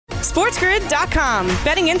SportsGrid.com.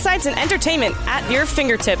 Betting insights and entertainment at your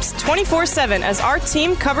fingertips 24/7 as our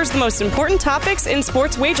team covers the most important topics in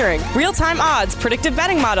sports wagering. Real-time odds, predictive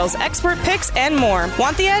betting models, expert picks, and more.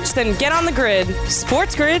 Want the edge? Then get on the grid.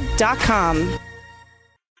 SportsGrid.com.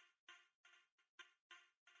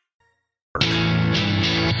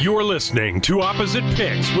 You're listening to Opposite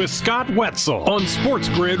Picks with Scott Wetzel on Sports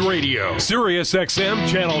Grid Radio, Sirius XM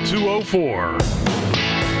Channel 204.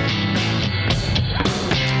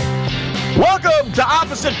 Welcome to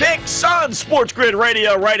Opposite Picks on Sports Grid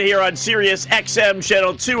Radio, right here on Sirius XM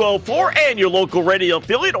Channel 204 and your local radio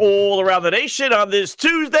affiliate all around the nation on this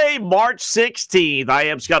Tuesday, March 16th. I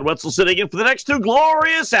am Scott Wetzel, sitting in for the next 2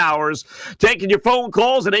 glorious hours, taking your phone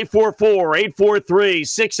calls at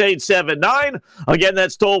 844-843-6879. Again,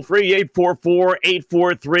 that's toll-free,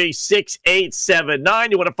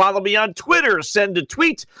 844-843-6879. You want to follow me on Twitter, send a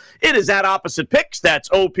tweet. It is at Opposite Picks. That's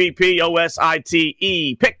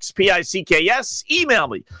OPPOSITE, Picks, P-I-C-K. Yes, email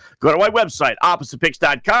me. Go to my website,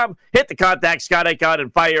 oppositepicks.com. Hit the contact Scott icon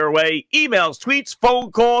and fire away. Emails, tweets,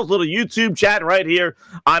 phone calls, little YouTube chat right here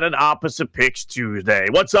on an Opposite Picks Tuesday.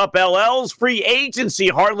 What's up, LLs? Free agency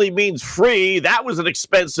hardly means free. That was an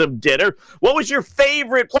expensive dinner. What was your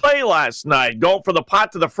favorite play last night? Going from the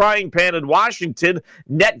pot to the frying pan in Washington,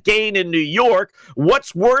 net gain in New York.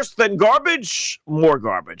 What's worse than garbage? More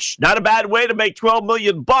garbage. Not a bad way to make $12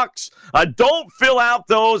 million bucks. Don't fill out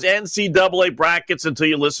those NCAA brackets until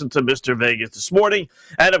you listen to Mr. Vegas this morning.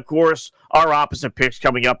 And, of course, our Opposite Picks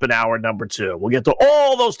coming up in hour number 2. We'll get to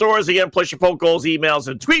all those stories again, plus your phone calls, emails,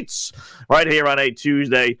 and tweets right here on a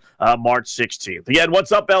Tuesday, March 16th. Again,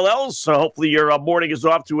 what's up, LLs? So hopefully your morning is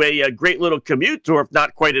off to a great little commute, or if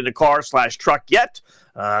not quite in a car/truck yet,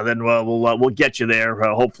 then we'll get you there,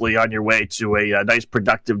 hopefully on your way to a nice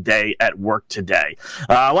productive day at work today.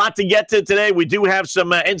 A lot to get to today. We do have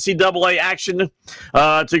some NCAA action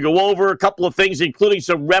to go over, a couple of things, including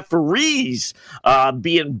some referees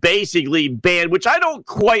being basically banned, which I don't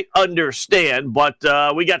quite understand, but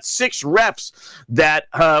we got 6 refs that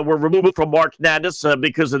were removed from March Madness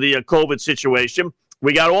because of the COVID situation.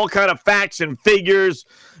 We got all kind of facts and figures.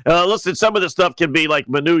 Listen, some of the stuff can be like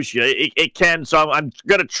minutia. It can. So I'm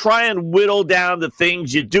going to try and whittle down the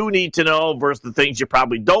things you do need to know versus the things you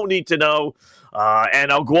probably don't need to know.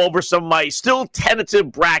 And I'll go over some of my still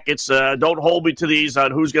tentative brackets. Don't hold me to these on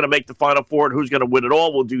who's going to make the Final Four and who's going to win it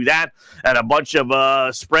all. We'll do that. And a bunch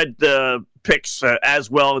of spread picks as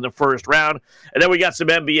well in the first round. And then we got some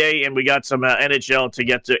NBA and we got some NHL to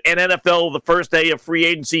get to. And NFL, the first day of free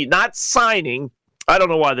agency, not signing. I don't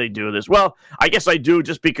know why they do this. Well, I guess I do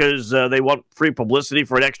just because they want free publicity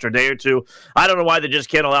for an extra day or two. I don't know why they just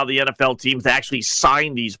can't allow the NFL teams to actually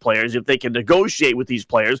sign these players. If they can negotiate with these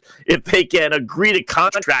players, if they can agree to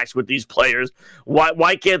contracts with these players,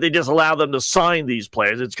 why can't they just allow them to sign these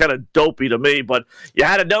players? It's kind of dopey to me, but you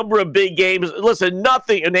had a number of big games. Listen,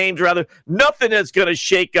 nothing that's going to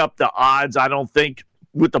shake up the odds, I don't think,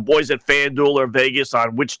 with the boys at FanDuel or Vegas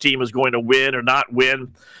on which team is going to win or not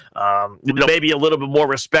win. Maybe a little bit more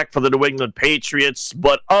respect for the New England Patriots.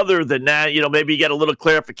 But other than that, maybe you get a little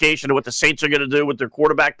clarification of what the Saints are going to do with their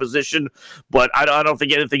quarterback position. But I don't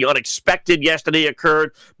think anything unexpected yesterday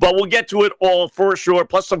occurred. But we'll get to it all for sure.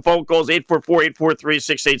 Plus some phone calls,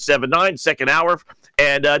 844-843-6879, second hour.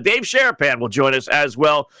 And Dave Sharapan will join us as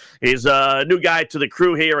well. He's a new guy to the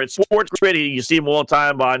crew here at Sports Grid. You see him all the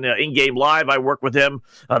time on In-Game Live. I work with him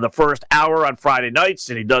the first hour on Friday nights,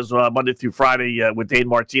 and he does Monday through Friday with Dane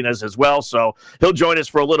Martinez as well. So he'll join us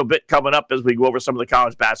for a little bit coming up as we go over some of the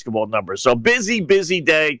college basketball numbers. So busy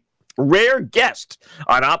day. Rare guest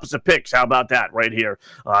on Opposite Picks. How about that right here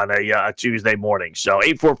on a Tuesday morning? So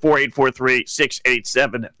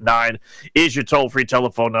 844-843-6879 is your toll-free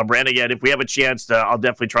telephone number. And again, if we have a chance, I'll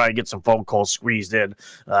definitely try and get some phone calls squeezed in.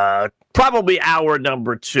 Probably hour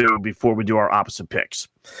number 2 before we do our Opposite Picks.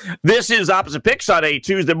 This is Opposite Picks on a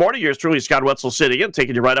Tuesday morning. Yours truly, Scott Wetzel, sitting in,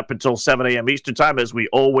 taking you right up until 7 a.m. Eastern time, as we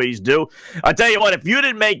always do. I tell you what, if you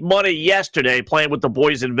didn't make money yesterday playing with the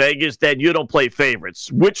boys in Vegas, then you don't play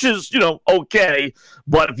favorites, which is, okay.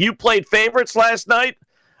 But if you played favorites last night,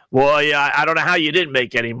 well, yeah, I don't know how you didn't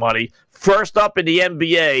make any money. First up in the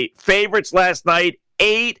NBA, favorites last night,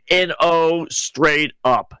 8-0 straight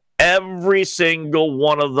up. Every single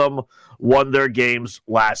one of them won their games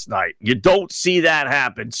last night. You don't see that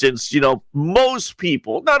happen since, most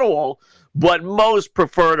people, not all, but most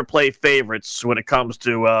prefer to play favorites when it comes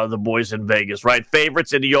to the boys in Vegas, right?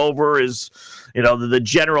 Favorites in the over is, the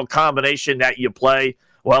general combination that you play.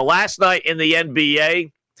 Well, last night in the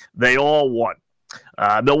NBA, they all won.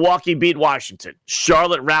 Milwaukee beat Washington.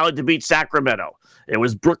 Charlotte rallied to beat Sacramento. It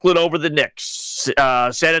was Brooklyn over the Knicks.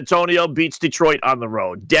 San Antonio beats Detroit on the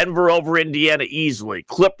road. Denver over Indiana easily.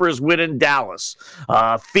 Clippers win in Dallas.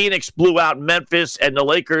 Phoenix blew out Memphis, and the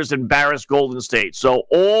Lakers embarrassed Golden State. So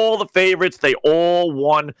all the favorites, they all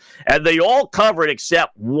won, and they all covered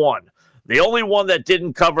except one. The only one that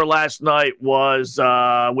didn't cover last night was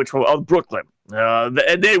Brooklyn.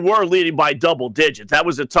 And they were leading by double digits. That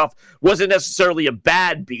was wasn't necessarily a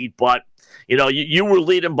bad beat, but you were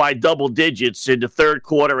leading by double digits in the third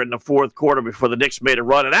quarter and the fourth quarter before the Knicks made a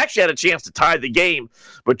run and actually had a chance to tie the game.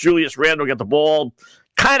 But Julius Randle got the ball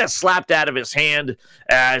kind of slapped out of his hand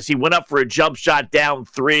as he went up for a jump shot down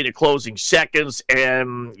 3 in the closing seconds,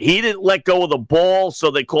 and he didn't let go of the ball,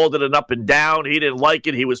 so they called it an up and down. He didn't like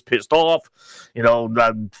it. He was pissed off,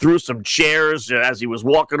 threw some chairs as he was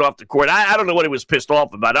walking off the court. I don't know what he was pissed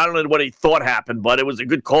off about. I don't know what he thought happened, but it was a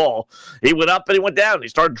good call. He went up and he went down. He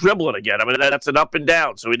started dribbling again. I mean, that's an up and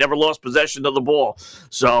down, so he never lost possession of the ball.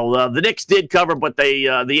 So the Knicks did cover, but the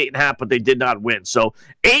 8.5, but they did not win. So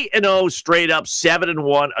 8-0 straight up,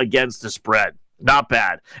 7-1 against the spread. Not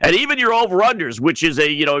bad. And even your over-unders, which is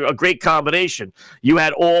a great combination. You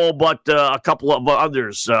had all but a couple of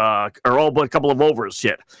unders, or all but a couple of overs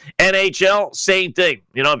hit. NHL, same thing.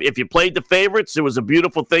 If you played the favorites, it was a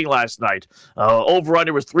beautiful thing last night.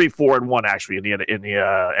 Over-under was 3-4-1 actually in the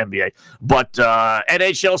NBA. But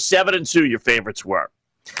NHL 7-2, your favorites were.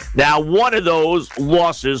 Now, one of those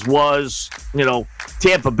losses was,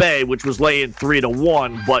 Tampa Bay, which was laying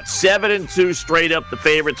 3-1, but 7-2 straight up the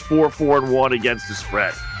favorites, 4-4-1 against the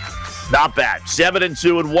spread. Not bad.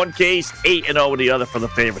 7-2 in one case, 8-0 in the other for the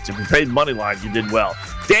favorites. If you paid money line, you did well.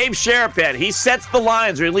 Dave Sharapan, he sets the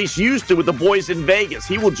lines, or at least used to, with the boys in Vegas.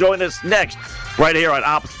 He will join us next, right here on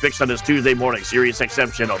Opposite Picks on this Tuesday morning, Sirius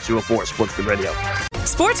XM Channel 204, Sports Grid Radio.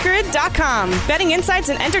 SportsGrid.com. Betting insights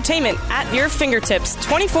and entertainment at your fingertips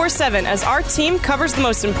 24/7 as our team covers the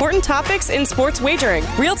most important topics in sports wagering.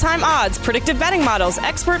 Real-time odds, predictive betting models,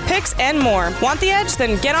 expert picks, and more. Want the edge?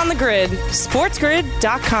 Then get on the grid.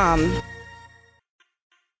 SportsGrid.com.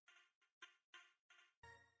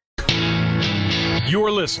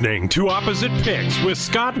 You're listening to Opposite Picks with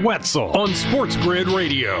Scott Wetzel on Sports Grid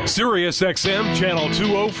Radio, Sirius XM Channel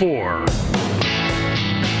 204.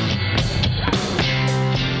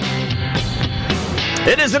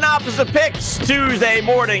 It is an Opposite Picks Tuesday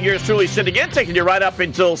morning. Yours truly sitting in, taking you right up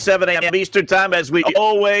until 7 a.m. Eastern time, as we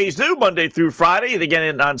always do, Monday through Friday. And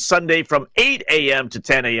again, on Sunday from 8 a.m. to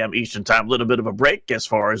 10 a.m. Eastern time. A little bit of a break as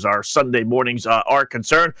far as our Sunday mornings are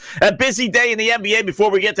concerned. A busy day in the NBA before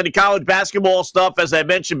we get to the college basketball stuff. As I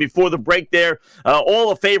mentioned before the break there, all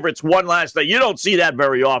the favorites won last night. You don't see that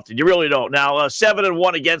very often. You really don't. Now,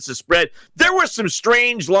 7-1 against the spread. There were some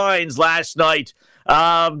strange lines last night.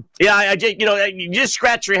 You just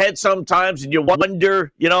scratch your head sometimes and you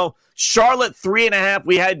wonder, Charlotte 3.5.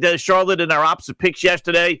 We had Charlotte in our Opposite Picks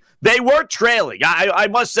yesterday. They were trailing, I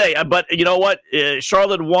must say, but you know what?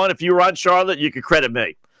 Charlotte won. If you were on Charlotte, you could credit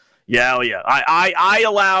me. Yeah.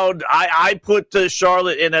 I put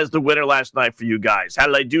Charlotte in as the winner last night for you guys. How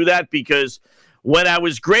did I do that? Because when I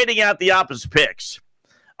was grading out the Opposite Picks,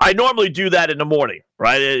 I normally do that in the morning,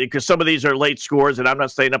 right? Because some of these are late scores, and I'm not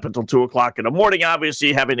staying up until 2 o'clock in the morning,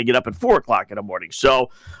 obviously having to get up at 4 o'clock in the morning. So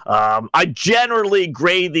I generally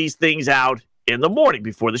grade these things out in the morning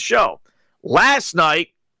before the show. Last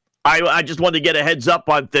night, I just wanted to get a heads up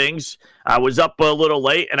on things. I was up a little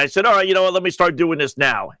late, and I said, all right, you know what, let me start doing this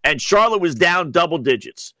now. And Charlotte was down double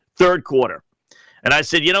digits, third quarter. And I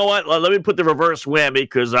said, you know what, let me put the reverse whammy,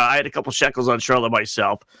 because I had a couple shekels on Charlotte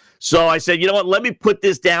myself. So I said, you know what, let me put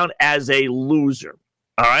this down as a loser,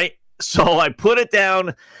 all right? So I put it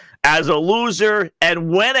down as a loser,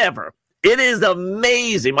 and whenever, it is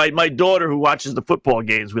amazing. My daughter, who watches the football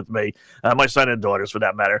games with me, my son and daughters for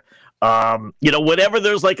that matter, whenever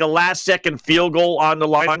there's like a last-second field goal on the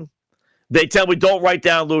line, they tell me, don't write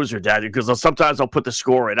down loser, Daddy, because sometimes I'll put the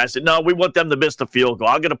score in. I said, no, we want them to miss the field goal.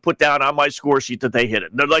 I'm going to put down on my score sheet that they hit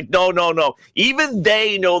it. And they're like, no. Even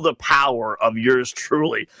they know the power of yours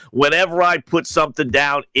truly. Whenever I put something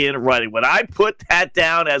down in writing, when I put that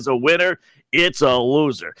down as a winner, it's a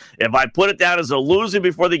loser. If I put it down as a loser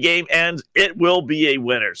before the game ends, it will be a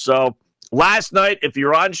winner. So last night, if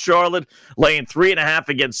you're on Charlotte, laying 3.5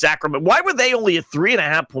 against Sacramento, why were they only a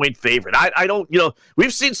 3.5 point favorite? I don't,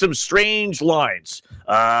 we've seen some strange lines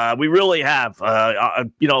We really have,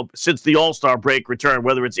 since the All-Star break return,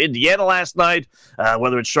 whether it's Indiana last night,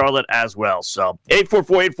 whether it's Charlotte as well. So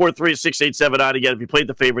 844-843-6879. Again, if you played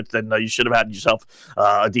the favorites, then you should have had yourself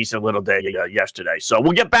a decent little day yesterday. So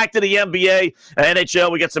we'll get back to the NBA,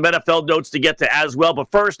 NHL. We got some NFL notes to get to as well.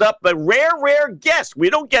 But first up, a rare guest. We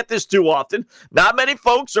don't get this too often. Not many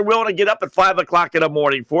folks are willing to get up at 5 o'clock in the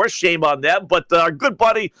morning for us. Shame on them. But our good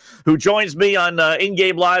buddy who joins me on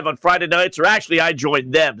In-Game Live on Friday nights, or actually I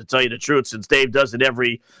join them, to tell you the truth, since Dave does it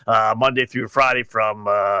every Monday through Friday from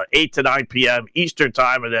 8 to 9 p.m. Eastern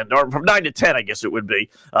time, and then, or from 9 to 10, I guess it would be,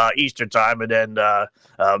 Eastern time, and then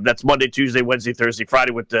that's Monday, Tuesday, Wednesday, Thursday,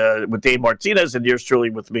 Friday with Dave Martinez, and yours truly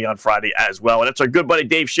with me on Friday as well. And that's our good buddy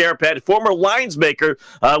Dave Sharapan, former lines maker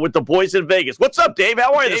with the boys in Vegas. What's up, Dave?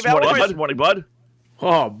 How are you this morning, bud?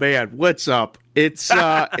 Oh man, what's up? It's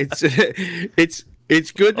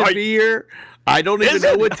it's good to be here. I don't even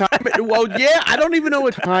know what time I don't even know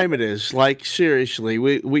what time it is. Like, seriously,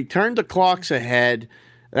 we turned the clocks ahead.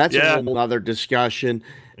 That's a whole other discussion.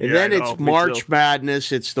 And then it's March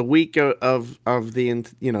Madness. It's the week of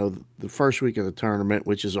the the first week of the tournament,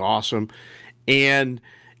 which is awesome. And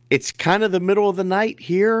it's kind of the middle of the night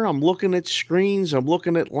here. I'm looking at screens, I'm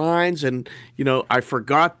looking at lines, and I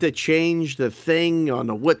forgot to change the thing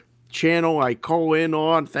on what channel I call in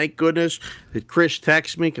on. Thank goodness that Chris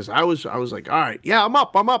texted me, because I was like, all right, yeah, I'm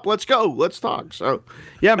up, let's go, let's talk. So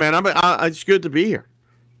yeah, man, it's good to be here.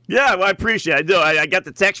 Yeah, well, I appreciate it. I do. I got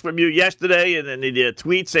the text from you yesterday, and then the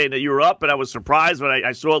tweet saying that you were up, and I was surprised when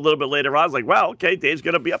I saw a little bit later on. I was like, wow, okay, Dave's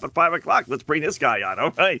going to be up at 5 o'clock. Let's bring this guy on.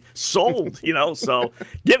 All right, sold, So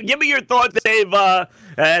give me your thoughts, Dave,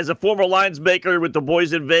 as a former lines maker with the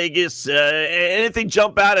boys in Vegas. Anything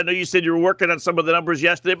jump out? I know you said you were working on some of the numbers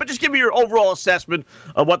yesterday, but just give me your overall assessment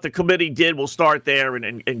of what the committee did. We'll start there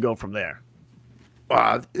and go from there.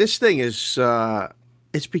 This thing is...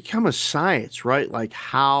 it's become a science, right? Like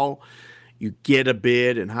how you get a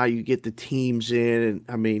bid and how you get the teams in. And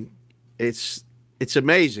I mean, it's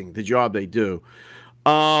amazing the job they do.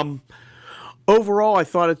 Overall, I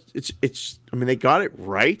thought they got it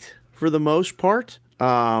right for the most part.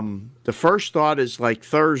 The first thought is like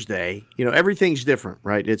Thursday, everything's different,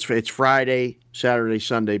 right? It's Friday, Saturday,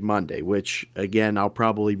 Sunday, Monday, which again, I'll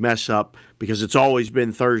probably mess up because it's always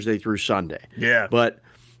been Thursday through Sunday. Yeah. But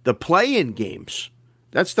the play-in games,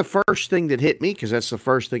 that's the first thing that hit me, because that's the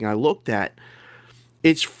first thing I looked at.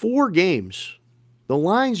 It's 4 games. The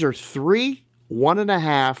lines are 3,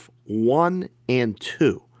 1.5, 1, and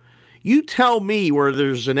 2. You tell me where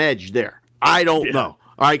there's an edge there. I don't know.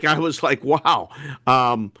 Like, I was like, wow.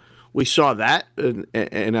 We saw that,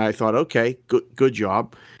 and I thought, okay, good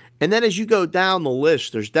job. And then as you go down the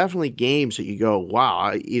list, there's definitely games that you go,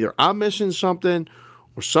 wow, either I'm missing something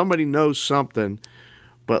or somebody knows something.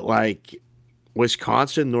 But like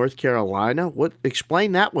Wisconsin, North Carolina,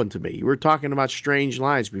 explain that one to me. You were talking about strange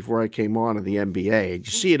lines before I came on in the NBA.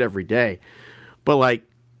 You see it every day. But like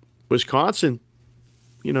Wisconsin,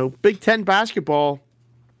 Big Ten basketball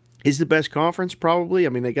is the best conference probably. I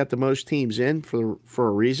mean, they got the most teams in for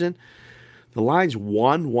a reason. The line's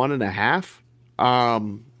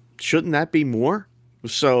 1.5. Shouldn't that be more?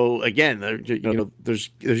 So again,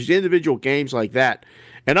 there's individual games like that,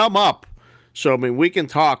 and I'm up. So, I mean, we can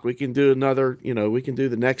talk. We can do another, we can do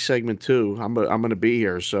the next segment too. I'm going to be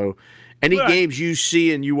here. So any games you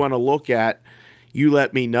see and you want to look at, you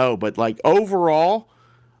let me know. But, like, overall,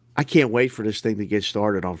 I can't wait for this thing to get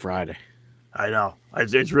started on Friday. I know.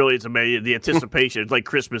 It's amazing. The anticipation. It's like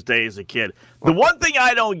Christmas Day as a kid. The one thing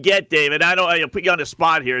I don't get, Dave, and I'll put you on the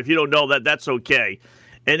spot here. If you don't know that, that's okay.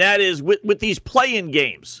 And that is with these play-in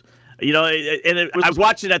games. I was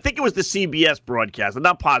watching, I think it was the CBS broadcast. I'm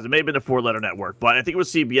not positive. It may have been the 4-letter network, but I think it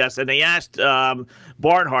was CBS. And they asked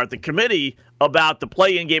Barnhart, the committee, about the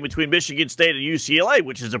play-in game between Michigan State and UCLA,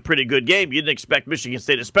 which is a pretty good game. You didn't expect Michigan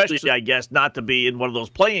State, especially, I guess, not to be in one of those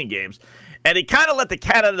play-in games. And he kind of let the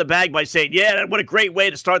cat out of the bag by saying, yeah, what a great way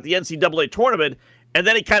to start the NCAA tournament. And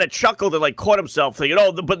then he kind of chuckled and caught himself thinking,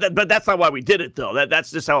 but that's not why we did it, though. That's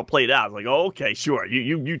just how it played out. I was like, oh, okay, sure.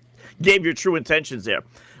 You gave your true intentions there.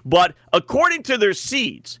 But according to their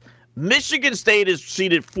seeds, Michigan State is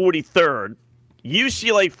seeded 43rd,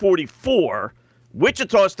 UCLA 44,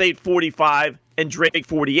 Wichita State 45, and Drake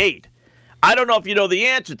 48. I don't know if you know the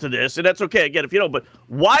answer to this, and that's okay, again, if you don't, but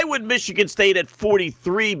why would Michigan State at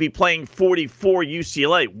 43 be playing 44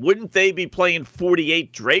 UCLA? Wouldn't they be playing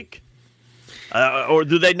 48 Drake? Or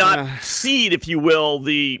do they not seed, if you will,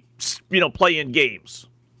 the play-in games?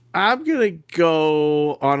 I'm going to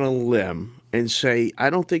go on a limb and say I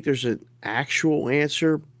don't think there's an actual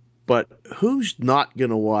answer, but who's not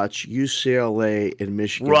going to watch UCLA and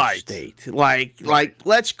Michigan State? Like,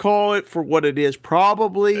 let's call it for what it is.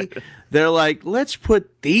 Probably they're like, let's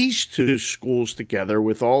put these two schools together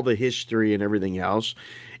with all the history and everything else,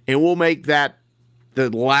 and we'll make that the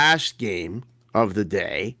last game of the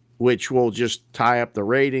day, which will just tie up the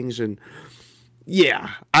ratings. And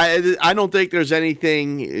yeah, I don't think there's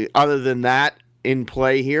anything other than that in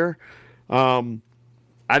play here.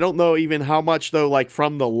 I don't know even how much, though, like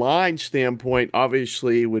from the line standpoint,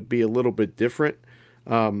 obviously it would be a little bit different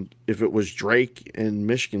if it was Drake and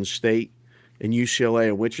Michigan State and UCLA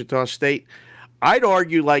and Wichita State. I'd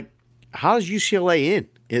argue, like, how's UCLA in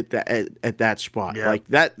at that spot? Yeah. Like,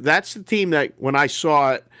 that's the team that when I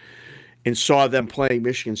saw it and saw them playing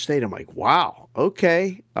Michigan State, I'm like, wow,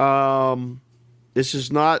 okay. This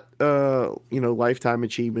is not, Lifetime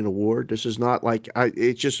Achievement Award. This is not like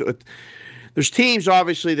there's teams,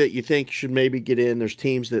 obviously, that you think should maybe get in. There's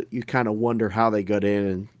teams that you kind of wonder how they got in.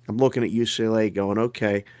 And I'm looking at UCLA going,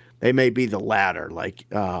 okay, they may be the latter. Like,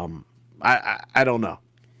 I don't know.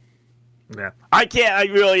 Yeah, I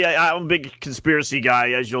can't. I'm a big conspiracy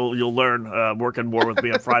guy, as you'll learn working more with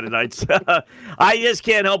me on Friday nights. I just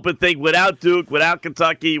can't help but think without Duke, without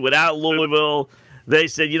Kentucky, without Louisville, they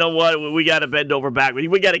said, you know what, we got to bend over backwards.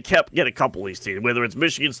 We got to get a couple of these teams, whether it's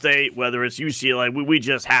Michigan State, whether it's UCLA. We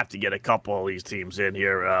just have to get a couple of these teams in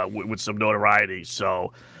here with some notoriety.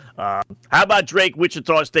 So how about Drake,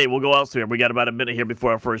 Wichita State? We'll go elsewhere. We got about a minute here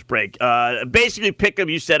before our first break. Basically, pick them.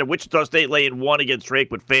 You said a Wichita State laying 1 against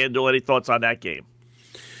Drake with FanDuel. Any thoughts on that game?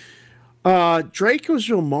 Drake was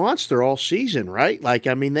a monster all season, right? Like,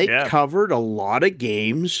 I mean, they covered a lot of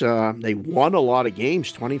games. They won a lot of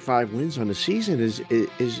games. 25 wins on the season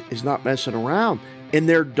is not messing around. And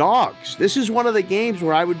they're dogs. This is one of the games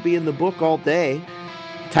where I would be in the book all day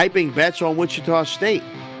typing bets on Wichita State,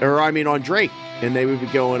 on Drake. And they would be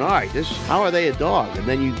going, all right, how are they a dog? And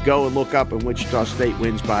then you go and look up and Wichita State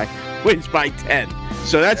wins by 10.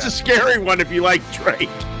 So that's a scary one if you like Drake.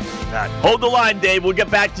 Hold the line, Dave. We'll get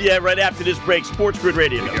back to you right after this break. Sports Grid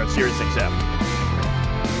Radio here on Sirius XM.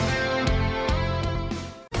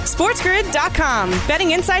 SportsGrid.com.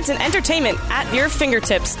 Betting insights and entertainment at your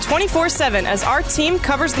fingertips 24/7 as our team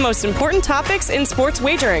covers the most important topics in sports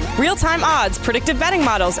wagering. Real-time odds, predictive betting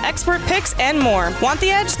models, expert picks, and more. Want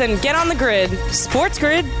the edge? Then get on the grid.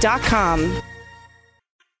 SportsGrid.com.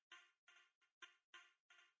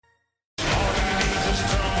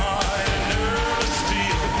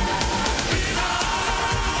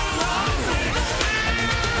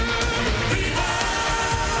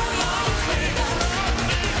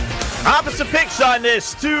 Opposite picks on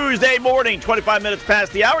this Tuesday morning, 25 minutes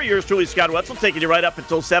past the hour. Yours truly, Scott Wetzel, taking you right up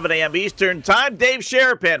until 7 a.m. Eastern Time. Dave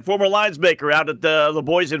Sharapan, former linesmaker out at the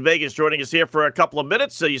Boys in Vegas, joining us here for a couple of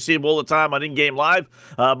minutes. So you see him all the time on In Game Live,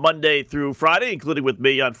 Monday through Friday, including with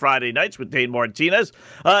me on Friday nights with Dane Martinez.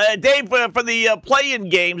 Dave, for the play-in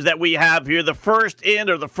games that we have here, the first in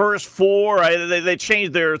or the first four, they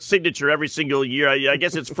change their signature every single year. I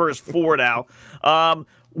guess it's first four now.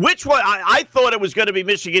 Which one? I thought it was going to be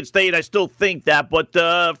Michigan State. I still think that, but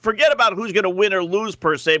forget about who's going to win or lose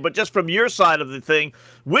per se. But just from your side of the thing,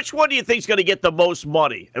 which one do you think is going to get the most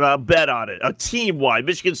money? Bet on it, team-wide.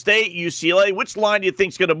 Michigan State, UCLA. Which line do you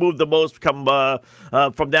think is going to move the most from now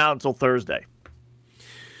until Thursday?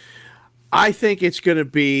 I think it's going to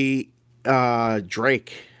be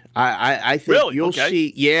Drake. I think really? You'll okay.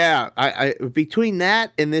 see. Yeah, I between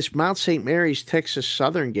that and this Mount St. Mary's Texas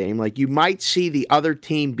Southern game, like you might see the other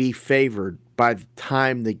team be favored by the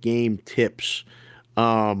time the game tips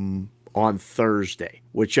on Thursday,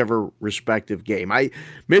 whichever respective game.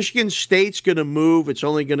 Michigan State's going to move. It's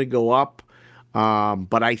only going to go up,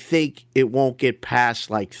 but I think it won't get past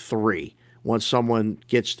like 3. Once someone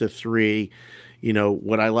gets to 3. You know,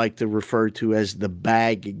 what I like to refer to as the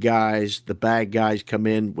bag guys. The bag guys come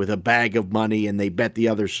in with a bag of money and they bet the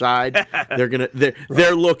other side.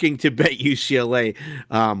 They're looking to bet UCLA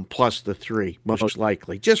plus the 3, most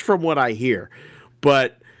likely, just from what I hear.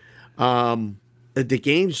 But the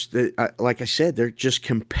games, like I said, they're just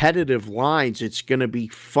competitive lines. It's going to be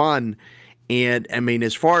fun. And, I mean,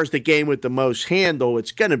 as far as the game with the most handle,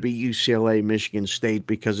 it's going to be UCLA, Michigan State,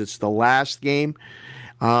 because it's the last game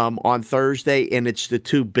on Thursday, and it's the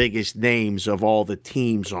 2 biggest names of all the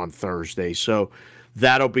teams on Thursday. So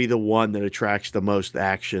that'll be the one that attracts the most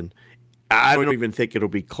action. I don't even think it'll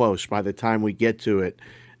be close by the time we get to it.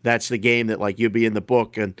 That's the game that, like, you'll be in the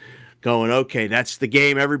book and going, okay, that's the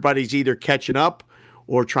game everybody's either catching up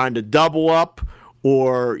or trying to double up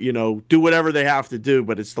or, do whatever they have to do,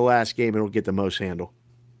 but it's the last game and it'll get the most handle.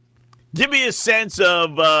 Give me a sense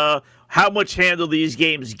of how much handle these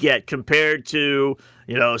games get compared to,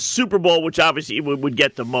 Super Bowl, which obviously would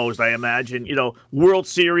get the most, I imagine, World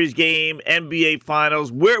Series game, NBA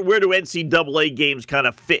Finals. Where do NCAA games kind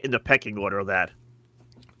of fit in the pecking order of that?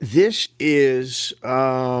 This is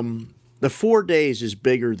the 4 days is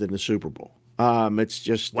bigger than the Super Bowl. It's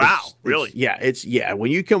just really?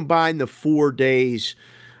 When you combine the 4 days,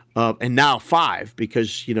 and now 5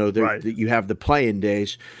 because you have the play-in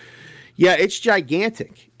days. Yeah, it's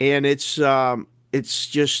gigantic, and it's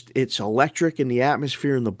electric, and the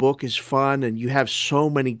atmosphere in the book is fun, and you have so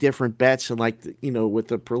many different bets, and with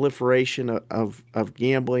the proliferation of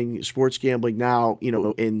gambling, sports gambling now,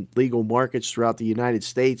 in legal markets throughout the United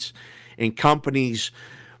States, and companies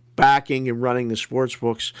backing and running the sports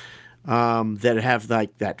books that have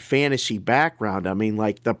that fantasy background. I mean,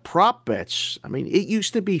 like the prop bets. I mean, it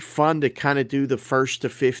used to be fun to kind of do the 1st to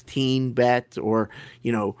 15 bet, or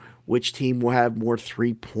which team will have more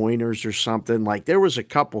 3-pointers or something. Like there was a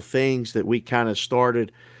couple things that we kind of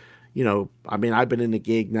started. I've been in the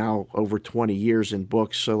gig now over 20 years in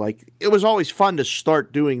books, so it was always fun to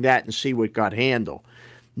start doing that and see what got handled.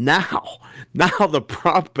 Now the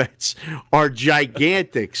prop bets are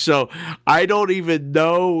gigantic. So I don't even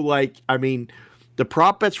know, the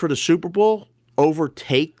prop bets for the Super Bowl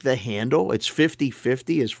overtake the handle. It's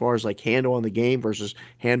 50-50 as far as handle on the game versus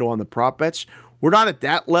handle on the prop bets. We're not at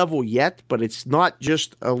that level yet, but it's not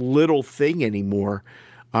just a little thing anymore.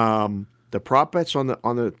 The prop bets on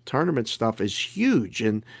the tournament stuff is huge,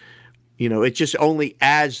 and it just only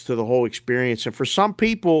adds to the whole experience. And for some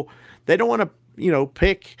people, they don't want to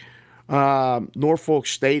pick Norfolk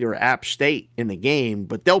State or App State in the game,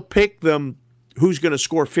 but they'll pick them who's going to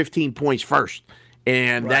score 15 points first.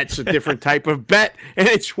 And that's a different type of bet, and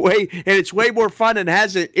it's way more fun and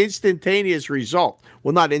has an instantaneous result.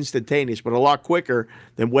 Well, not instantaneous, but a lot quicker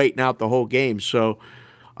than waiting out the whole game. So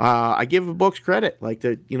I give the books credit,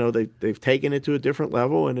 they've taken it to a different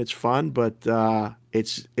level, and it's fun, but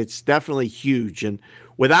it's definitely huge. And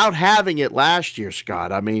without having it last year,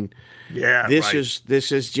 Scott, I mean, this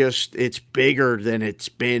is just, it's bigger than it's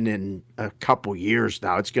been in a couple years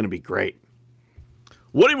now. It's going to be great.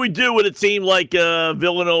 What do we do with a team like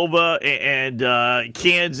Villanova and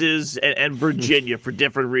Kansas and Virginia for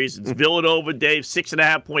different reasons? Villanova, Dave,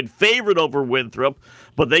 6.5-point favorite over Winthrop,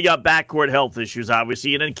 but they got backcourt health issues,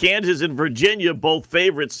 obviously. And then Kansas and Virginia, both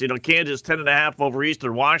favorites. Kansas 10.5 over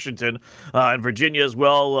Eastern Washington, and Virginia as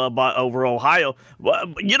well over Ohio.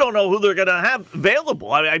 You don't know who they're going to have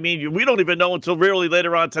available. I mean, we don't even know until really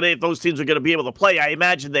later on today if those teams are going to be able to play. I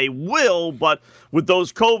imagine they will, but with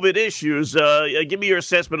those COVID issues, give me your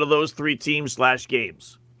assessment of those 3 teams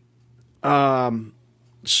 /games.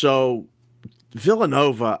 So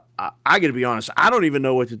Villanova, I got to be honest, I don't even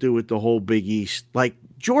know what to do with the whole Big East.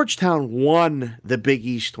 Georgetown won the Big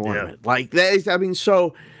East tournament. Yeah.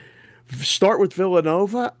 So start with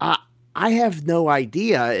Villanova. I have no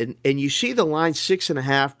idea. And you see the line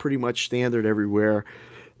 6.5 pretty much standard everywhere.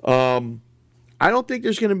 I don't think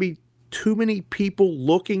there's going to be too many people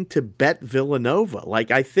looking to bet Villanova.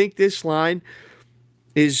 I think this line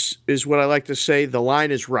is what I like to say. The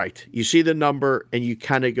line is right. You see the number and you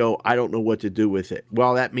kind of go, I don't know what to do with it.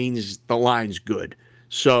 Well, that means the line's good.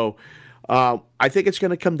 So I think it's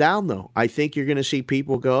going to come down, though. I think you're going to see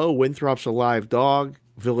people go, oh, Winthrop's a live dog.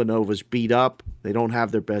 Villanova's beat up. They don't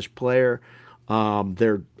have their best player.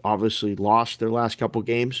 They're obviously lost their last couple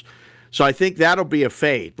games. So I think that'll be a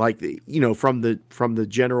fade, from the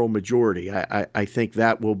general majority. I think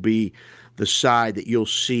that will be the side that you'll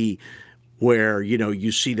see where,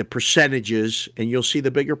 you see the percentages, and you'll see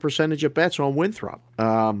the bigger percentage of bets on Winthrop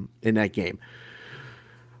in that game.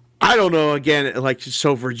 I don't know, again,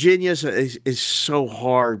 so Virginia is so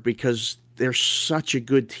hard because they're such a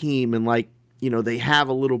good team, and they have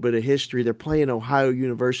a little bit of history. They're playing Ohio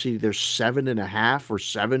University. They're 7.5 or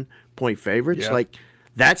 7-point favorites. Yeah.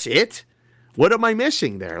 That's it? What am I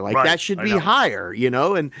missing there? That should be higher,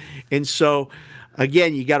 And so,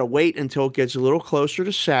 again, you got to wait until it gets a little closer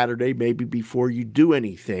to Saturday, maybe before you do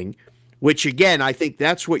anything, which, again, I think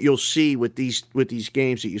that's what you'll see with these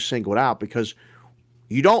games that you singled out, because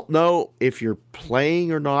you don't know if you're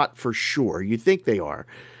playing or not for sure. You think they are.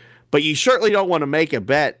 But you certainly don't want to make a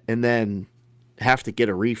bet and then have to get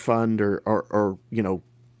a refund or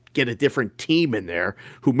get a different team in there.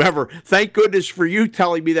 Whomever. Thank goodness for you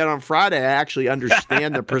telling me that on Friday. I actually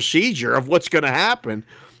understand the procedure of what's going to happen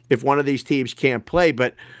if one of these teams can't play.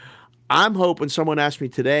 But I'm hoping someone asked me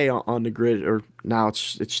today on the grid, or now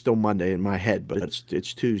it's still Monday in my head, but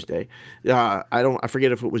it's Tuesday. I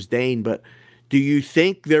forget if it was Dane, but do you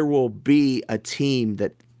think there will be a team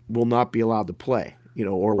that will not be allowed to play,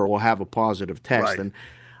 or will have a positive test? Right. And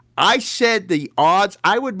I said the odds.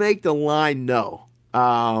 I would make the line no,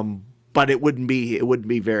 but it wouldn't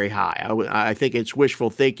be very high. I think it's wishful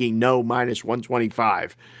thinking. No, minus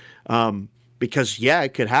 125, because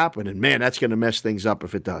it could happen, and man, that's going to mess things up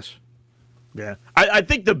if it does. Yeah, I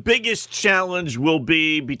think the biggest challenge will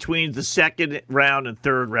be between the second round and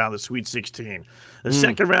third round, the Sweet 16. The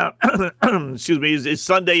second round, is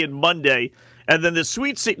Sunday and Monday. And then the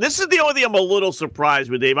Sweet 16, this is the only thing I'm a little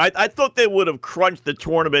surprised with, Dave. I thought they would have crunched the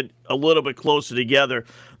tournament a little bit closer together.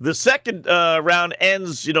 The second round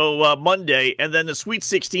ends, Monday, and then the Sweet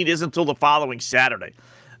 16 isn't until the following Saturday.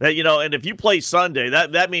 And if you play Sunday,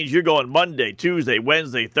 that means you're going Monday, Tuesday,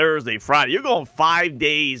 Wednesday, Thursday, Friday. You're going 5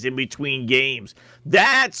 days in between games.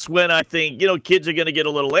 That's when I think, kids are going to get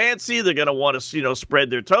a little antsy. They're going to want to, spread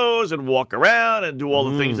their toes and walk around and do all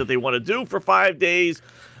the things that they want to do for 5 days.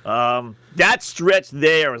 That stretch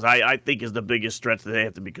there I think is the biggest stretch that they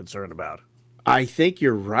have to be concerned about. I think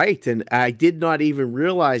you're right, and I did not even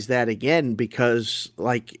realize that again because,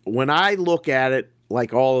 when I look at it,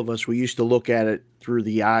 like all of us, we used to look at it through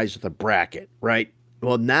the eyes of the bracket, right?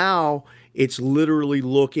 Well, now it's literally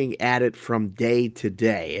looking at it from day to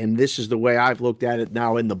day, and this is the way I've looked at it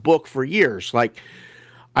now in the book for years.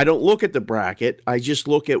 I don't look at the bracket, I just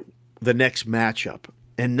look at the next matchup.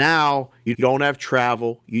 And now you don't have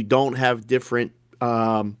travel, you don't have different,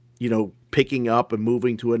 picking up and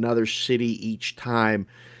moving to another city each time.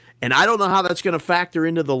 And I don't know how that's going to factor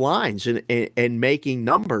into the lines and making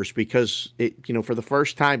numbers because, for the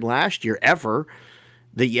first time last year ever,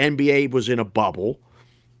 the NBA was in a bubble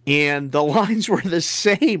and the lines were the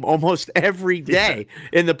same almost every day.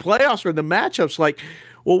 In the playoffs or the matchups,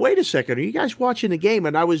 well, wait a second, are you guys watching the game?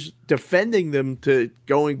 And I was defending them to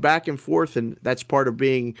going back and forth, and that's part of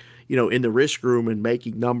being, in the risk room and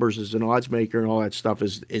making numbers as an odds maker and all that stuff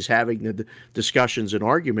is having the discussions and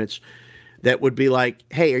arguments that would be like,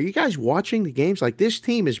 hey, are you guys watching the games? This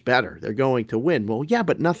team is better. They're going to win. Well, yeah,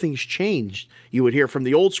 but nothing's changed. You would hear from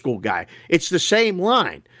the old school guy. It's the same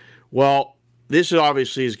line. Well, this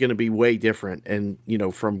obviously is going to be way different. And,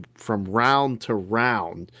 from round to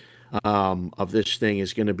round of this thing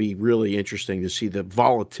is going to be really interesting to see the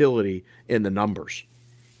volatility in the numbers.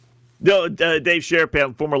 Dave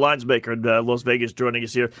Sharapan, former linesmaker in Las Vegas, joining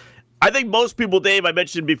us here. I think most people, Dave, I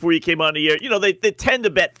mentioned before you came on the air, they tend to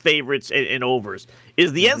bet favorites and overs.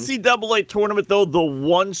 Is the NCAA tournament, though, the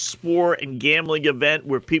one sport and gambling event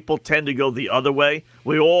where people tend to go the other way?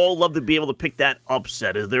 We all love to be able to pick that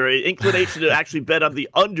upset. Is there an inclination to actually bet on the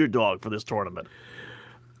underdog for this tournament?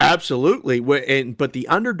 Absolutely. But the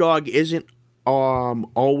underdog isn't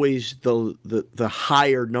always the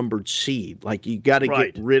higher numbered seed. You got to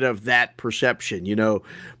get rid of that perception,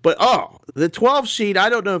 But the 12 seed, I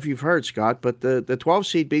don't know if you've heard, Scott, but the 12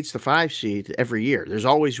 seed beats the 5 seed every year. There's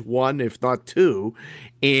always one, if not two,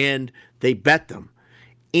 and they bet them.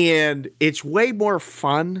 And it's way more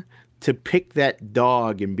fun to pick that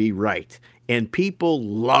dog and be right. And people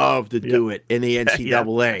love to do it in the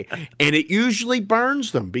NCAA. And it usually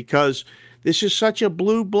burns them because this is such a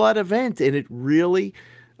blue blood event, and it really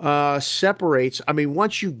separates. I mean,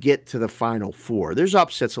 once you get to the Final Four, there's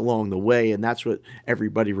upsets along the way, and that's what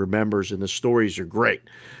everybody remembers, and the stories are great.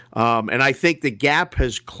 And I think the gap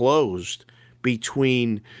has closed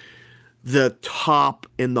between the top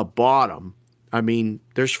and the bottom. I mean,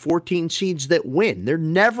 there's 14 seeds that win. There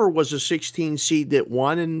never was a 16 seed that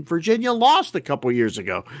won, and Virginia lost a couple years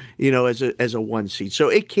ago, as a 1 seed. So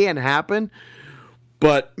it can happen.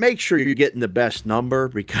 But make sure you're getting the best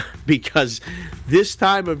number because this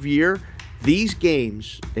time of year, these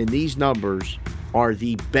games and these numbers are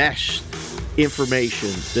the best information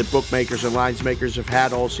that bookmakers and lines makers have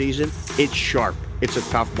had all season. It's sharp. It's a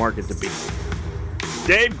tough market to beat.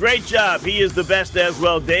 Dave, great job. He is the best as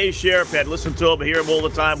well. Dave Sharapan. Listen to him, hear him all the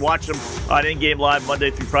time. Watch him on In Game Live Monday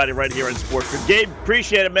through Friday right here on Sports Grid. Gabe,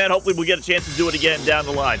 appreciate it, man. Hopefully we'll get a chance to do it again down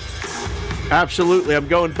the line. Absolutely. I'm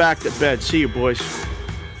going back to bed. See you, boys.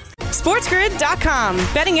 SportsGrid.com.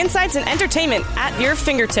 Betting insights and entertainment at your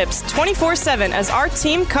fingertips 24/7 as our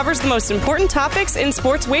team covers the most important topics in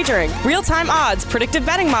sports wagering. Real-time odds, predictive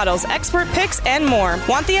betting models, expert picks, and more.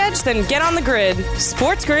 Want the edge? Then get on the grid.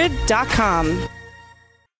 SportsGrid.com.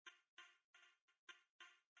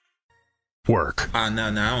 Work. No, I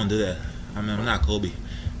don't do that. I'm not Kobe.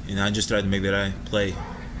 I just try to make the right play,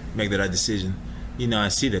 make the right decision. I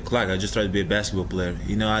see the clock. I just try to be a basketball player.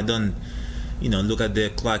 I don't look at the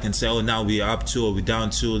clock and say, oh, now we're up 2 or we're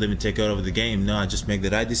down 2, let me take care of the game. No, I just make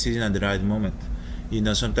the right decision at the right moment.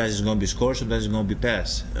 Sometimes it's going to be score, sometimes it's going to be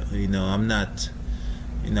pass. I'm not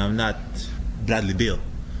Bradley Beal.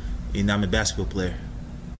 I'm a basketball player.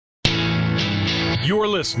 You're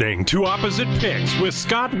listening to Opposite Picks with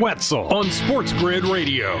Scott Wetzel on Sports Grid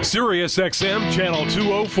Radio, Sirius XM Channel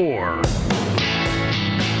 204.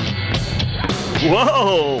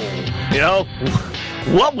 Whoa!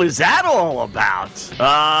 What was that all about?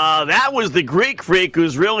 That was the Greek Freak,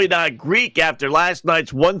 who's really not Greek after last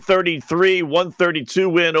night's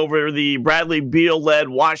 133-132 win over the Bradley Beal-led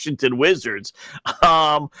Washington Wizards.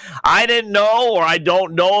 I didn't know, or I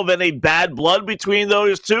don't know of any bad blood between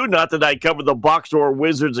those two. Not that I covered the Bucks or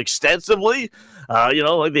Wizards extensively,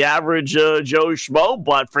 like the average Joe Schmo.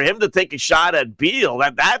 But for him to take a shot at Beal,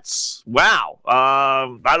 that's wow. I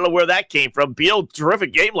don't know where that came from. Beal,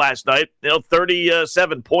 terrific game last night. 37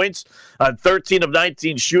 points, 13 of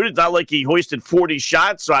 19 shooting. It's not like he hoisted 40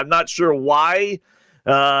 shots, so I'm not sure why,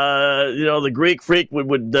 the Greek Freak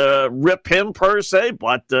would rip him per se,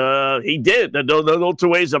 but he did. No two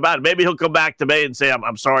ways about it. Maybe he'll come back to me and say,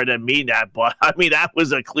 I'm sorry, I didn't mean that, but I mean, that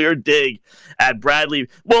was a clear dig at Bradley.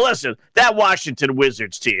 Well, listen, that Washington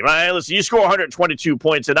Wizards team, listen, you score 122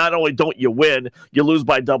 points, and not only don't you win, you lose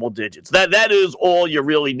by double digits. That is all you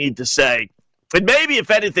really need to say. And maybe, if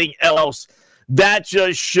anything else, that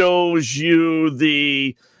just shows you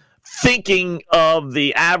the thinking of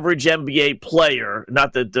the average NBA player,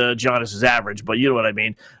 not that Giannis is average, but you know what I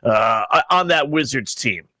mean, on that Wizards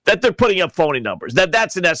team, that they're putting up phony numbers.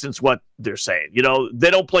 That's in essence what they're saying. They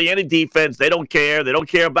don't play any defense. They don't care. They don't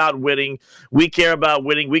care about winning. We care about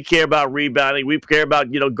winning. We care about rebounding. We care about,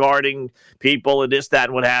 guarding people and this, that,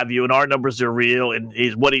 and what have you. And our numbers are real. And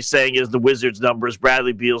what he's saying is the Wizards' numbers,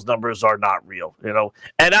 Bradley Beal's numbers are not real,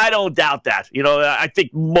 And I don't doubt that. I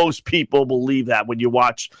think most people believe that when you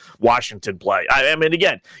watch Washington play. I mean,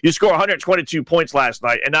 again, you score 122 points last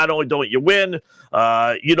night, and not only don't you win,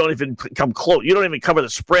 you don't even come close. You don't even cover the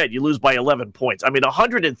spread. You lose by 11 points. I mean,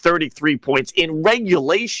 133 points in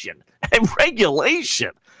regulation.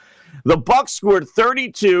 The Bucks scored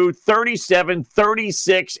 32, 37,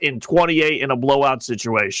 36, and 28 in a blowout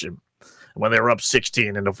situation when they were up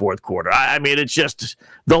 16 in the fourth quarter. I mean, it's just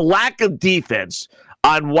the lack of defense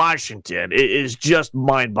on Washington is just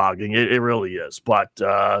mind-boggling. It really is. But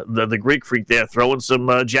the Greek Freak there throwing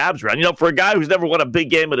some jabs around. For a guy who's never won a big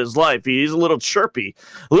game in his life, he's a little chippy,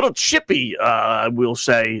 we'll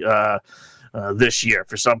say, this year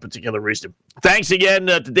for some particular reason. Thanks again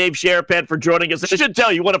to Dave Sharapan for joining us. I should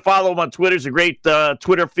tell you, you want to follow him on Twitter. It's a great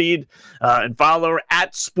Twitter feed. And follow her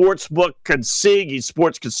at Sportsbook Consig. He's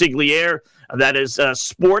Sports Consigliere. That is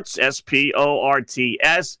Sports,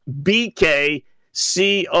 SPORTS, BK,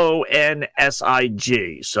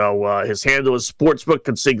 CONSIG. So his handle is Sportsbook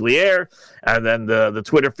Consigliere. And then the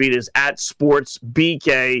Twitter feed is at Sports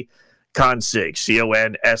BK Consig, CONSIG.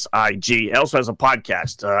 He also has a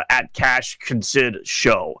podcast at Cash Consid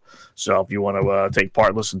Show. So if you want to take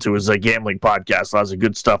part, listen to his gambling podcast. Lots of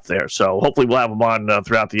good stuff there. So hopefully we'll have him on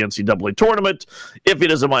throughout the NCAA tournament if he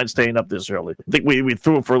doesn't mind staying up this early. I think we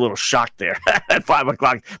threw him for a little shock there at 5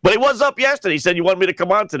 o'clock. But he was up yesterday. He said, you want me to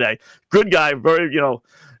come on today? Good guy. Very,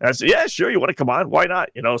 I said, yeah, sure. You want to come on? Why not?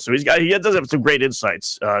 So he does have some great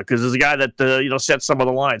insights because there's a guy that, sets some of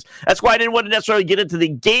the lines. That's why I didn't want to necessarily get into the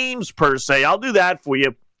games per se. I'll do that for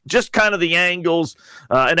you. Just kind of the angles.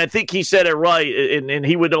 And I think he said it right, and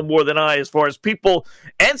he would know more than I as far as people.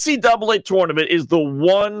 NCAA tournament is the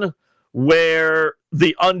one where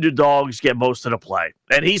the underdogs get most of the play.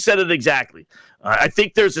 And he said it exactly. I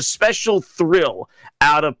think there's a special thrill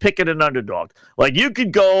out of picking an underdog. Like you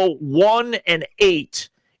could go 1-8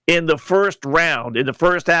 in the first round, in the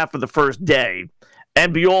first half of the first day,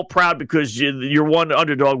 and be all proud because your one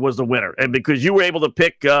underdog was the winner, and because you were able to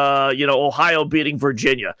pick, Ohio beating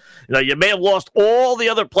Virginia. You may have lost all the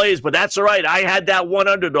other plays, but that's all right. I had that one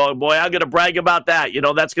underdog, boy. I'm going to brag about that.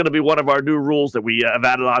 That's going to be one of our new rules that we have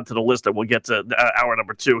added on to the list that we'll get to hour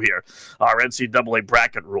number 2 here, our NCAA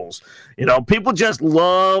bracket rules. People just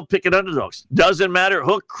love picking underdogs. Doesn't matter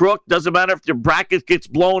hook, crook. Doesn't matter if your bracket gets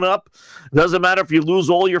blown up. Doesn't matter if you lose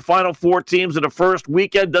all your Final Four teams in the first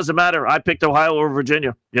weekend. Doesn't matter. I picked Ohio over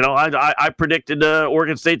Virginia. I predicted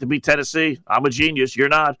Oregon State to beat Tennessee. I'm a genius. You're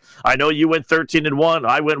not. I know you went 13-1.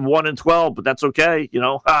 I went 1-12, but that's okay.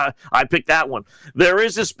 I picked that one. There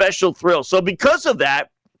is a special thrill. So because of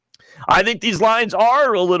that, I think these lines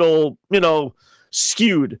are a little,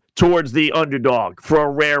 skewed towards the underdog for a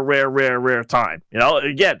rare time.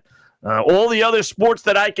 Again, all the other sports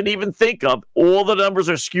that I can even think of, all the numbers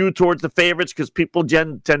are skewed towards the favorites because people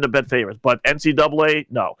tend to bet favorites. But NCAA,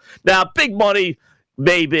 no. Now, big money,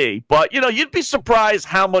 maybe. But, you'd be surprised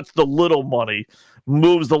how much the little money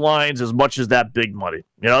moves the lines as much as that big money.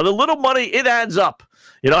 The little money, it adds up.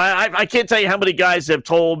 I can't tell you how many guys have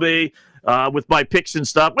told me with my picks and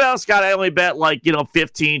stuff. Well, Scott, I only bet like,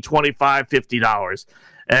 $15, $25, $50.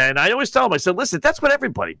 And I always tell them, I said, listen, that's what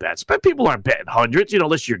everybody bets. But people aren't betting hundreds,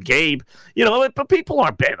 unless you're Gabe. But people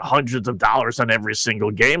aren't betting hundreds of dollars on every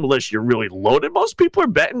single game unless you're really loaded. Most people are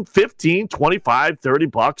betting $15, $25,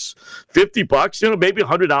 $30, $50, maybe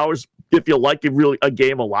 $100 if you like a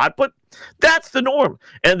game a lot. But that's the norm.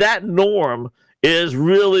 And that norm is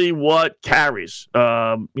really what carries,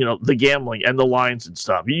 the gambling and the lines and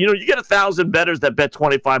stuff. You get 1,000 bettors that bet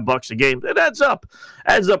 $25 a game. It adds up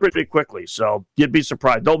pretty quickly. So you'd be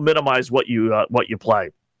surprised. Don't minimize what you play.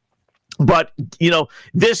 But,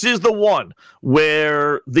 this is the one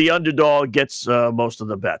where the underdog gets most of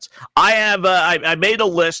the bets. I made a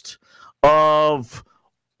list of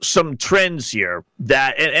some trends here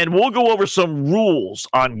and we'll go over some rules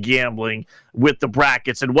on gambling with the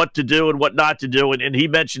brackets and what to do and what not to do. And he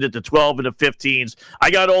mentioned it, the 12 and the 15s. I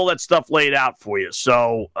got all that stuff laid out for you.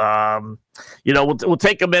 So, we'll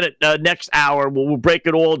take a minute next hour. We'll break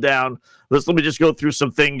it all down. Let me just go through some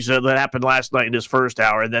things that happened last night in this first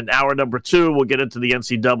hour. And then hour number 2, we'll get into the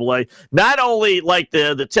NCAA. Not only like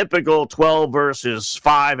the typical 12 versus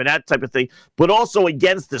 5 and that type of thing, but also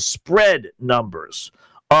against the spread numbers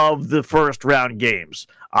of the first round games.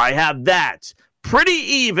 I have that. Pretty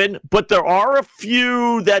even, but there are a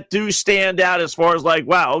few that do stand out as far as like,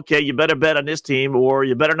 wow, okay, you better bet on this team or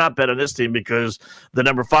you better not bet on this team because the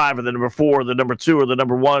number 5 or the number 4 or the number 2 or the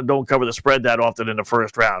number 1 don't cover the spread that often in the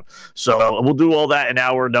first round. So we'll do all that in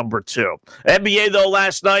hour number 2. NBA, though,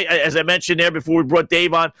 last night, as I mentioned there before we brought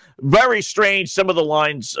Dave on, very strange some of the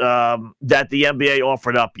lines that the NBA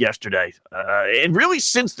offered up yesterday. And really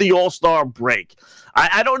since the All-Star break.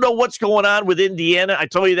 I don't know what's going on with Indiana. I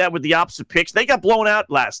told you that with the opposite picks. They got blown out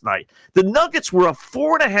last night. The Nuggets were a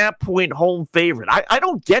 4.5-point home favorite. I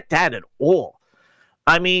don't get that at all.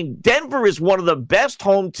 I mean, Denver is one of the best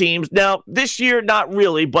home teams. Now, this year, not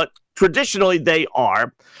really, but traditionally they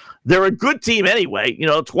are. They're a good team anyway,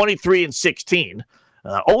 23-16.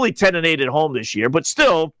 Only 10-8 at home this year, but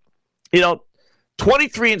still,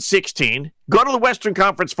 23-16. Go to the Western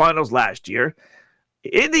Conference Finals last year.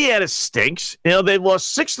 Indiana stinks. They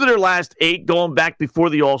lost 6 of their last 8 going back before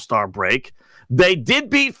the All-Star break. They did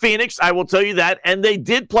beat Phoenix, I will tell you that, and they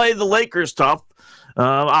did play the Lakers tough.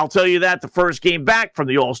 I'll tell you that the first game back from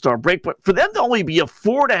the All-Star break. But for them to only be a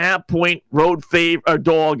 4.5-point road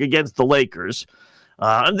dog against the Lakers,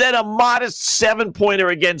 and then a modest 7-pointer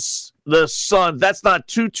against the Suns, that's not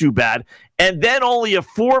too bad. And then only a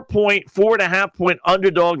 4.5-point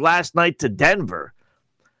underdog last night to Denver.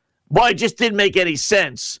 Boy, it just didn't make any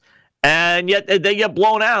sense. And yet they get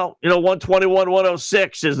blown out,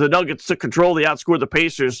 121-106 as the Nuggets took control. They outscored the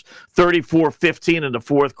Pacers 34-15 in the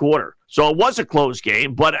fourth quarter. So it was a close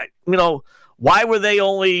game, but, why were they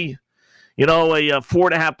only, a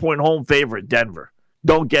 4.5-point home favorite, Denver?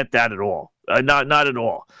 Don't get that at all. Not at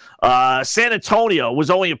all. San Antonio was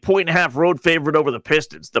only a 1.5 road favorite over the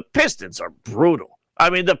Pistons. The Pistons are brutal. I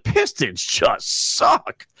mean, the Pistons just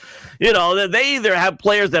suck. They either have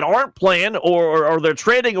players that aren't playing or they're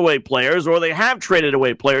trading away players or they have traded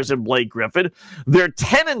away players in Blake Griffin. They're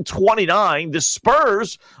 10-29. The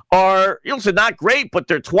Spurs are, not great, but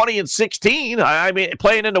they're 20-16. I mean,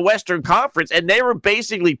 playing in the Western Conference, and they were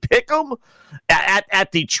basically pick them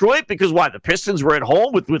at Detroit because why? The Pistons were at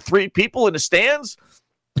home with 3 people in the stands,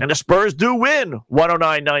 and the Spurs do win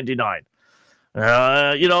 109-99.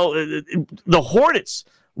 The Hornets.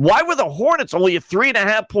 Why were the Hornets only a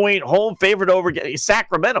 3.5-point home favorite over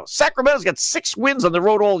Sacramento? Sacramento's got 6 wins on the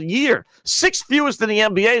road all year. 6 fewest in the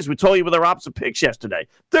NBA, as we told you with our opposite picks yesterday.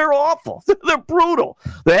 They're awful. They're brutal.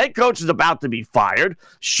 The head coach is about to be fired.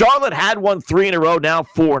 Charlotte had won 3 in a row, now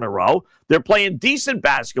 4 in a row. They're playing decent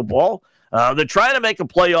basketball. They're trying to make a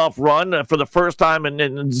playoff run for the first time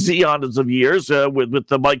in zeons of years with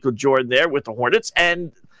the Michael Jordan there with the Hornets.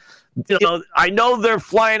 And I know they're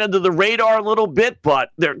flying under the radar a little bit,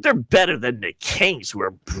 but they're better than the Kings, who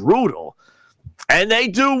are brutal. And they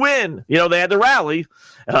do win. They had to rally.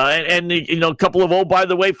 And a couple of, by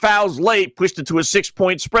the way, fouls late, pushed it to a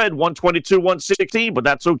 6-point spread, 122-116, but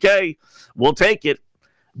that's okay. We'll take it.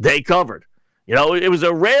 They covered. It was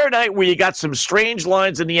a rare night where you got some strange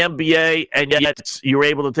lines in the NBA, and yet you were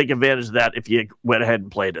able to take advantage of that if you went ahead and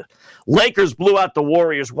played it. Lakers blew out the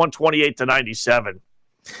Warriors 128-97.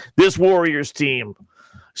 This Warriors team,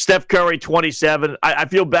 Steph Curry, 27. I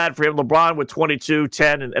feel bad for him. LeBron with 22,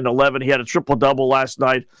 10, and 11. He had a triple-double last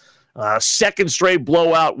night. Second straight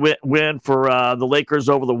blowout win for the Lakers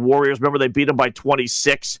over the Warriors. Remember, they beat them by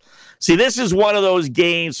 26. See, this is one of those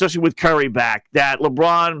games, especially with Curry back, that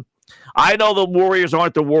LeBron, I know the Warriors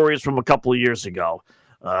aren't the Warriors from a couple of years ago,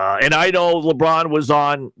 And I know LeBron was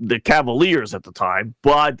on the Cavaliers at the time,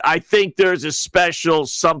 but I think there's a special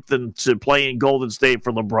something to playing Golden State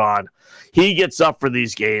for LeBron. He gets up for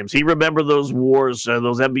these games. He remembers those wars,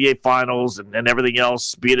 those NBA finals and everything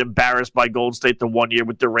else, being embarrassed by Golden State the one year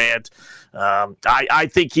with Durant. I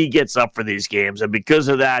think he gets up for these games, and because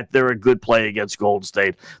of that, they're a good play against Golden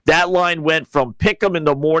State. That line went from pick 'em in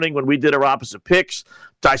the morning when we did our opposite picks.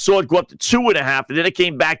 I saw it go up to 2.5, and then it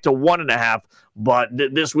came back to 1.5. But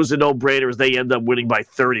this was a no-brainer as they end up winning by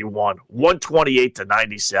 31,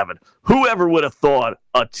 128-97. Whoever would have thought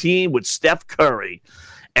a team with Steph Curry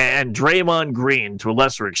and Draymond Green, to a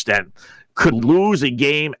lesser extent, could lose a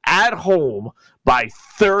game at home by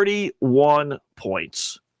 31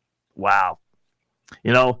 points. Wow.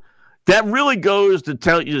 You know, that really goes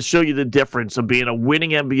to show you the difference of being a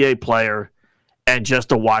winning NBA player and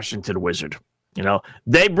just a Washington Wizard. You know,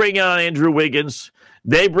 they bring on Andrew Wiggins.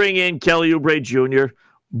 They bring in Kelly Oubre Jr.,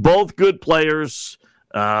 both good players.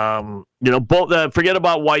 Both. Forget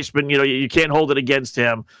about Weissman. You know, you can't hold it against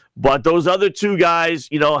him. But those other two guys,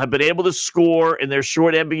 you know, have been able to score in their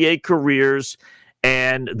short NBA careers,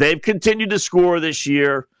 and they've continued to score this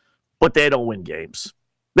year, but they don't win games.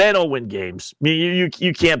 They don't win games. I mean,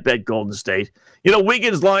 you can't bet Golden State. You know,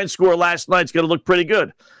 Wiggins' line score last night's going to look pretty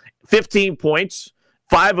good. 15 points,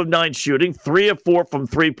 5 of 9 shooting, 3 of 4 from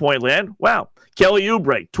three-point land. Wow. Kelly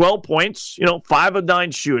Oubre, 12 points, 5 of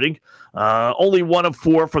 9 shooting, only 1 of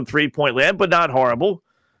 4 from three-point land, but not horrible.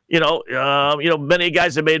 Many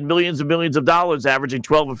guys have made millions and millions of dollars averaging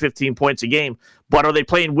 12 and 15 points a game, but are they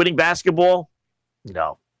playing winning basketball?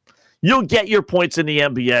 No. You'll get your points in the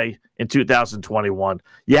NBA in 2021.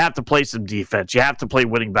 You have to play some defense. You have to play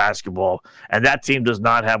winning basketball, and that team does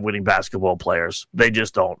not have winning basketball players. They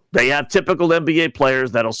just don't. They have typical NBA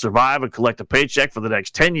players that'll survive and collect a paycheck for the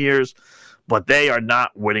next 10 years, but they are not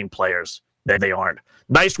winning players. They aren't.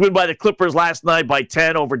 Nice win by the Clippers last night by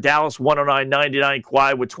 10 over Dallas, 109-99.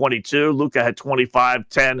 Kawhi with 22. Luka had 25,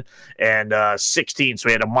 10, and 16, so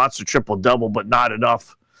he had a monster triple-double, but not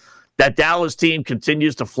enough. That Dallas team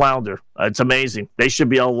continues to flounder. It's amazing. They should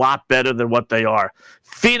be a lot better than what they are.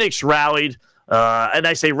 Phoenix rallied, and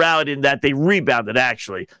I say rallied in that they rebounded,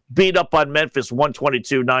 actually. Beat up on Memphis,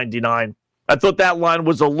 122-99. I thought that line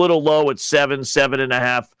was a little low at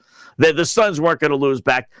 7.5. The Suns weren't going to lose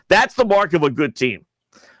back. That's the mark of a good team.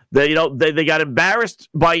 They got embarrassed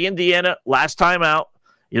by Indiana last time out.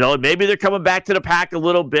 Maybe they're coming back to the pack a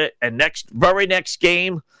little bit, and very next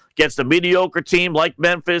game against a mediocre team like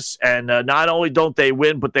Memphis, and not only don't they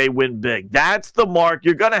win, but they win big. That's the mark.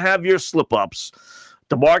 You're going to have your slip-ups.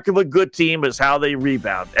 The mark of a good team is how they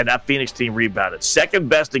rebound, and that Phoenix team rebounded. Second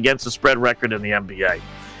best against the spread record in the NBA.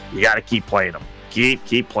 You got to keep playing them.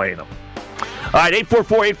 Keep playing them. All right,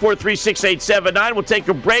 844-843-6879. We'll take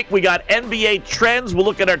a break. We got NBA trends. We'll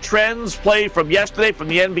look at our trends played from yesterday from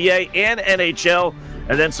the NBA and NHL,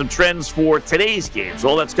 and then some trends for today's games.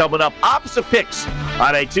 All that's coming up. Opposite picks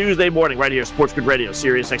on a Tuesday morning right here, Sports Grid Radio,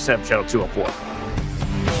 Sirius XM, Channel 204.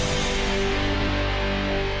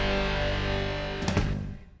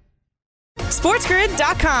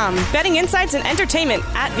 SportsGrid.com. Betting insights and entertainment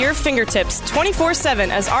at your fingertips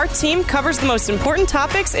 24/7 as our team covers the most important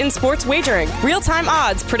topics in sports wagering. Real-time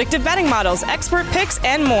odds, predictive betting models, expert picks,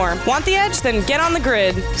 and more. Want the edge? Then get on the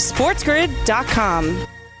grid. SportsGrid.com.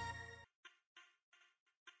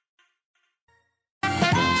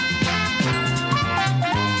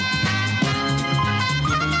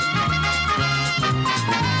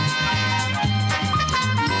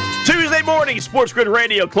 Tuesday morning, Sports Grid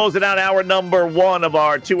Radio, closing out hour number 1 of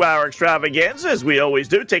our 2-hour extravaganza, as we always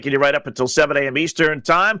do, taking you right up until 7 a.m. Eastern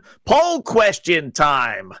time. Poll question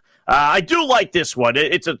time. I do like this one.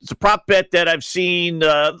 It's a prop bet that I've seen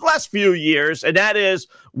the last few years, and that is,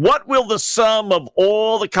 what will the sum of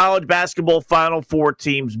all the college basketball Final Four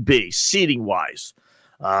teams be, seeding-wise?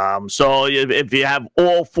 So if you have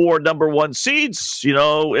all 4 number 1 seeds,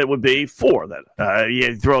 it would be 4 then.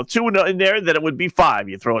 You throw 2 in there, then it would be 5.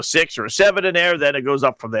 You throw a 6 or a 7 in there, then it goes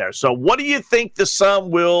up from there. So what do you think the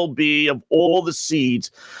sum will be of all the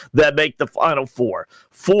seeds that make the Final Four?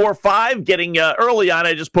 4 or 5 getting early on.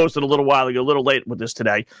 I just posted a little while ago, a little late with this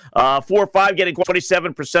today. 4 or 5 getting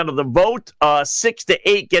 27% of the vote. 6 to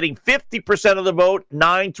 8 getting 50% of the vote.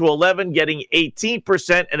 9 to 11 getting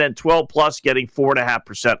 18%, and then 12 plus getting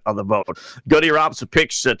 4.5% of the vote. Go to your Opposite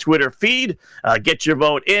Picks Twitter feed, get your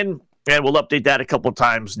vote in, and we'll update that a couple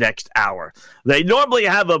times next hour. They normally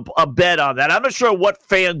have a bet on that. I'm not sure what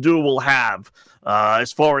FanDuel will have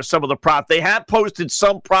as far as some of the props. They have posted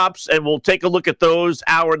some props, and we'll take a look at those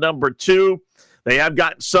hour number 2. They have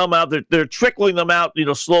gotten some out. They're trickling them out,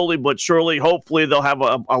 slowly but surely. Hopefully they'll have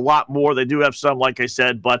a lot more. They do have some, like I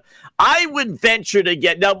said, but I would venture to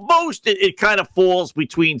get now. Most it kind of falls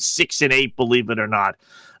between 6 and 8, believe it or not.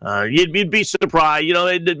 You'd be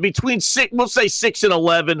surprised, between 6, we'll say 6 and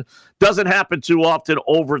 11. Doesn't happen too often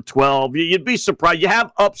over 12. You'd be surprised. You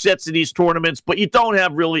have upsets in these tournaments, but you don't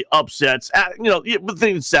have really upsets. With the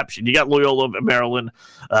inception, you got Loyola Maryland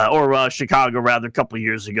or Chicago, rather, a couple of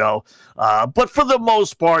years ago. But for the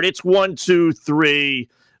most part, it's 1, 2, 3,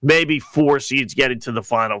 maybe 4 seeds getting to the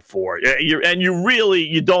Final Four.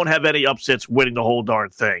 You don't have any upsets winning the whole darn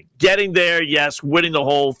thing. Getting there, yes. Winning the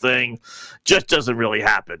whole thing just doesn't really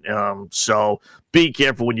happen. So be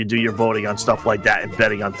careful when you do your voting on stuff like that and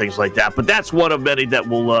betting on things like that. But that's one of many that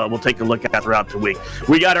we'll take a look at throughout the week.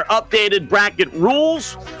 We got our updated bracket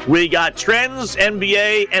rules. We got trends,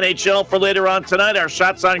 NBA, NHL for later on tonight. Our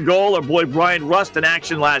shots on goal, our boy Brian Rust in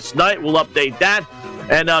action last night. We'll update that.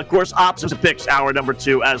 And, of course, Opposite Picks, hour number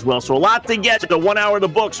 2 as well. So a lot to get to. 1 hour of the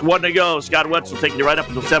books, 1 to go. Scott Wetzel taking you right up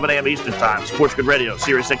until 7 a.m. Eastern Time. Sports Grid Radio,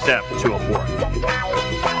 Sirius XM 204.